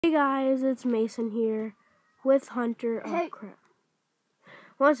Hey guys, it's Mason here with Hunter. Oh crap.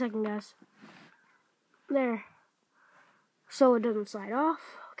 1 second, guys. There. So it doesn't slide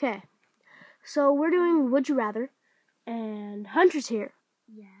off. Okay. So we're doing Would You Rather. And Hunter's here.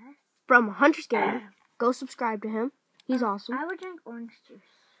 Yes. From Hunter's Gaming. Go subscribe to him. He's awesome. I would drink orange juice.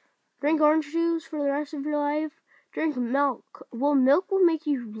 Drink orange juice for the rest of your life. Drink milk. Well, milk will make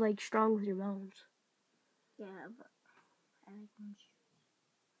you strong with your bones. Yeah, but I like orange juice.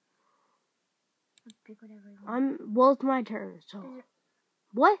 Pick whatever you want. Well, it's my turn, so.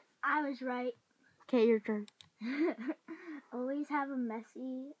 What? I was right. Okay, your turn. Always have a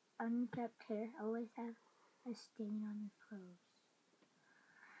messy, unkept hair. Always have a stain on your clothes.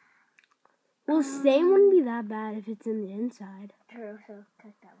 Well, stain wouldn't be that bad if it's in the inside. True, so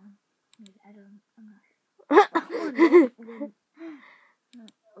cut that one. I'm not sure.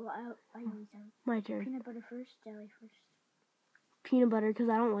 Well, I always have. My turn. Peanut butter first, jelly first. Peanut butter, because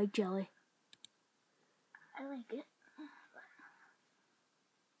I don't like jelly. I like it.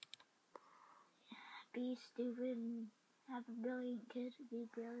 Be stupid and have a brilliant kid. Be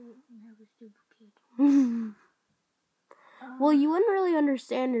brilliant and have a stupid kid. Well, you wouldn't really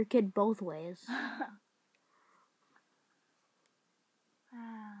understand your kid both ways.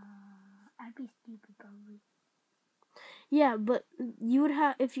 I'd be stupid probably. Yeah, but you would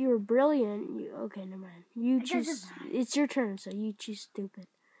have, if you were brilliant, okay, never mind. You choose, it's your turn, so you choose stupid.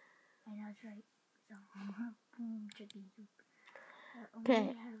 I know, that's right. So, chicken soup.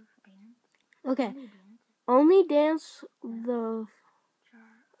 Okay. Okay. Okay. Only dance the,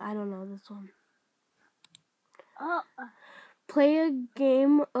 I don't know this one. Play a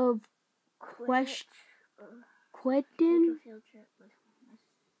game of question.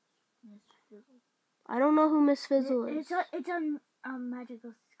 I don't know who Miss Fizzle is. It's on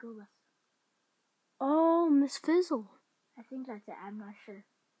Magical School Bus. Oh, Miss Fizzle. I think that's it. I'm not sure.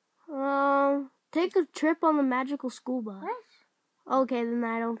 Take a trip on the Magical School Bus. What? Okay, then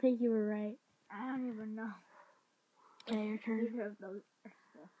I don't think you were right. I don't even know. Okay, your turn. Neither of those are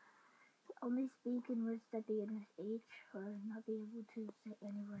stuff. Only speak in words that begin with H, or not be able to say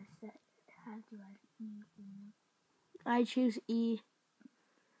any words that have to add E. I choose E.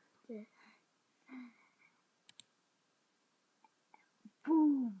 Yeah.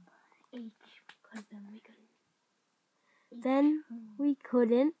 Boom. H. Because then we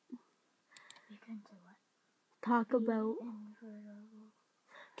couldn't. We couldn't do what? Talk about. Invertible.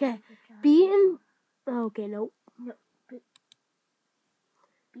 Okay. Be in. Okay, nope. No.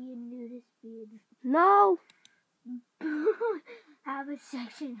 Be a nudist. No. Have a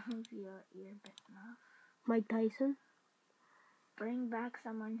section of your ear bitten off. Mike Tyson. Bring back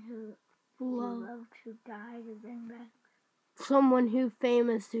someone who loved who died, or bring back someone who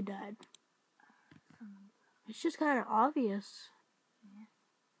famous who died. It's just kind of obvious. Yeah.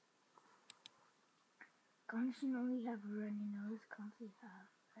 Constantly have a runny nose. Constantly have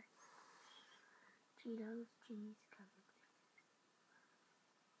Cheetos, cheese,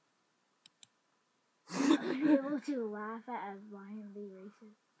 covered. Be able to laugh at a violently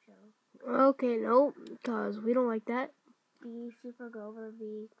racist joke. Okay, nope, because we don't like that. Be super Grover,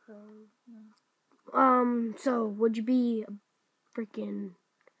 be crow. No. So would you be a freaking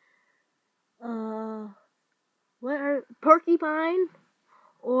porcupine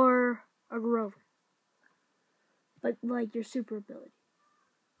or a Grover? But like your super ability.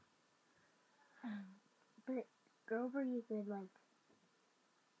 But Grover you could like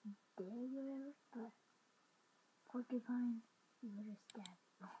dig or whatever, but porcupine you would just stab.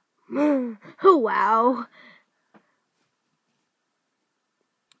 Oh wow.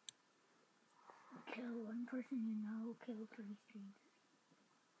 Kill one person you know, kill 3 strangers.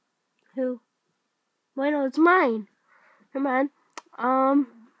 Who? Wait, no, it's mine. Come on.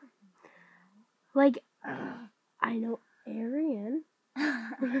 Like, I know Arian.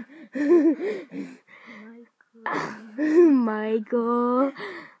 Michael.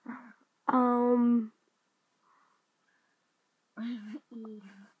 I'm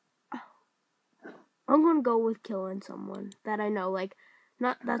gonna go with killing someone that I know, like,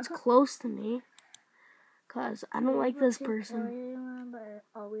 not that's close to me. Cause I don't like this person.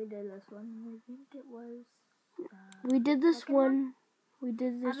 But we did this one. I think it was. We did this one. We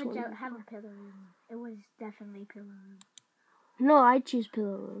did this one. Have a pillow room. It was definitely pillow room. No, I choose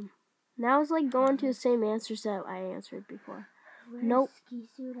pillow room. Now it's like going to the same answers that I answered before. Wear ski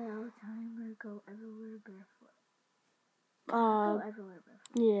suit at all time or go everywhere barefoot. Go everywhere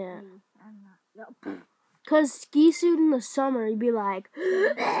barefoot. Yeah. I'm not. Nope. Cause ski suit in the summer, you'd be like,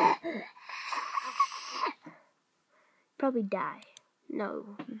 probably die.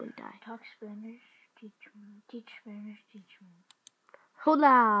 No, you wouldn't die. Talk Spanish, teach me. Teach Spanish, teach me.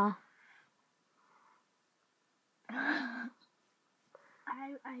 Hola.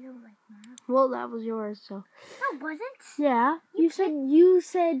 I don't like math. Well, that was yours, so. No, it wasn't. Yeah, you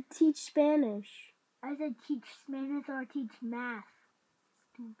said teach Spanish. I said teach Spanish or teach math.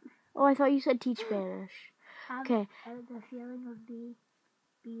 Stupid. Oh, I thought you said teach Spanish. Okay. The feeling of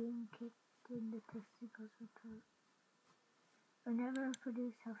being kicked in the testicles or never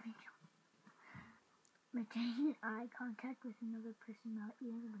produce healthy children. Maintaining eye contact with another person not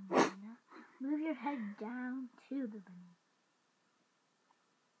eating a banana. Move your head down to the banana.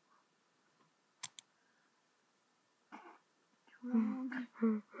 Wrong.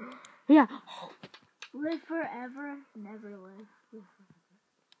 Yeah. Live forever, never live. Live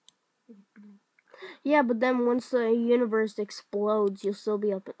forever. Yeah, but then once the universe explodes, you'll still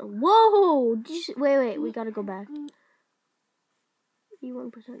be up. Whoa! Wait, we gotta go back.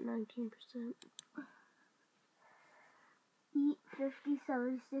 81%, 19%. Eat 50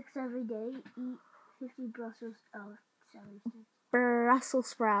 celery sticks every day. Eat 50 Brussels celery sticks. Brussels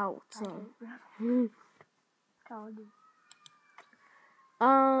sprouts. Play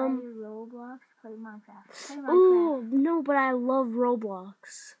Roblox. Play Minecraft. Oh no, but I love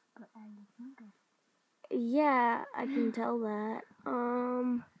Roblox. But I love Minecraft. Yeah, I can tell that.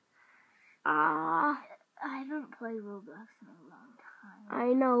 I haven't played Roblox in a long time.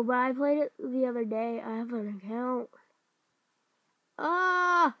 I know, but I played it the other day. I have an account.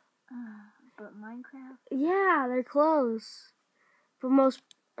 But Minecraft? Yeah, they're close. For most,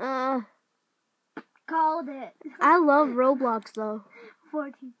 Called it. I love Roblox though.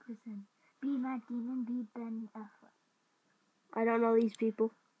 14%. B. Matt Damon. B. Ben Affleck. I don't know these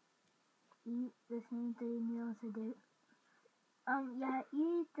people. Eat the same 3 meals a day. Yeah,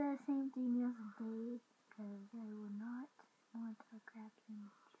 eat the same 3 meals a day because I will not want a crap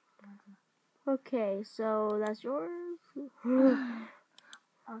sandwich. Okay, so that's yours.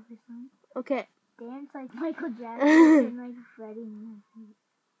 Obviously. Okay. Dance like Michael Jackson and like Freddie Mercury.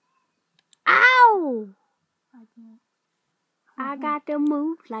 Ow! I can't. I got to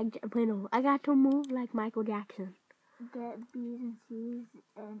move like I got to move like Michael Jackson. Get B's and C's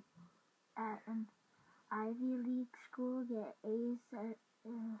and at an Ivy League school. Get A's at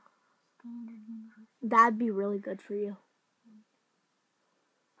Standard University. That'd be really good for you.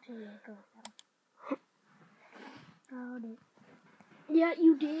 So yeah, go down. Got it. Yeah,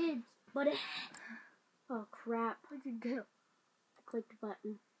 you did. But oh crap! What'd you do? I clicked the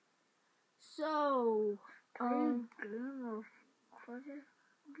button. So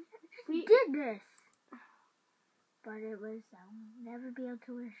we did this. But it was never be able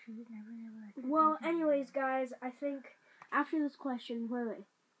to wear shoes, never be able to. Well, anyways, guys, I think after this question, wait.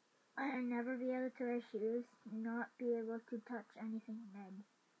 I'll never be able to wear shoes, not be able to touch anything red.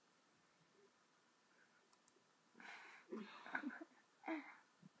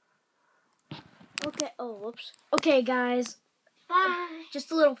 Okay. Oh, whoops. Okay, guys. Bye.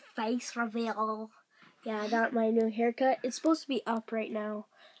 Just a little face reveal. Yeah, I got my new haircut. It's supposed to be up right now,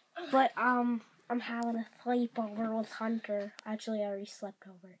 but I'm having a sleepover with Hunter. Actually, I already slept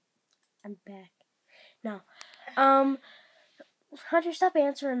over. I'm back. No. Hunter, stop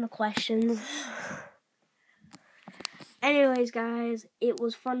answering the questions. Anyways, guys, it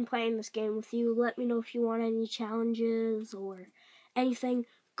was fun playing this game with you. Let me know if you want any challenges or anything.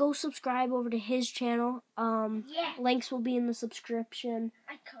 Go subscribe over to his channel. Yeah. Links will be in the subscription.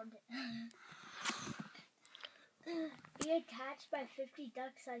 I called it. Be attacked by 50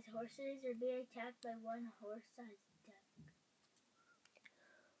 duck-sized horses or be attacked by 1 horse-sized duck.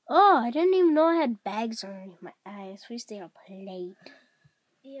 Oh, I didn't even know I had bags underneath my eyes. We used to have a plate.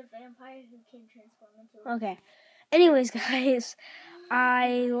 Be a vampire who can transform into a Okay. Anyways, guys,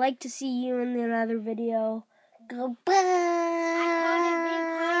 I like to see you in another video. Goodbye.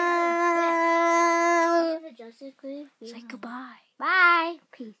 Say goodbye. Bye.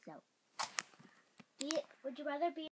 Peace out. Would you rather be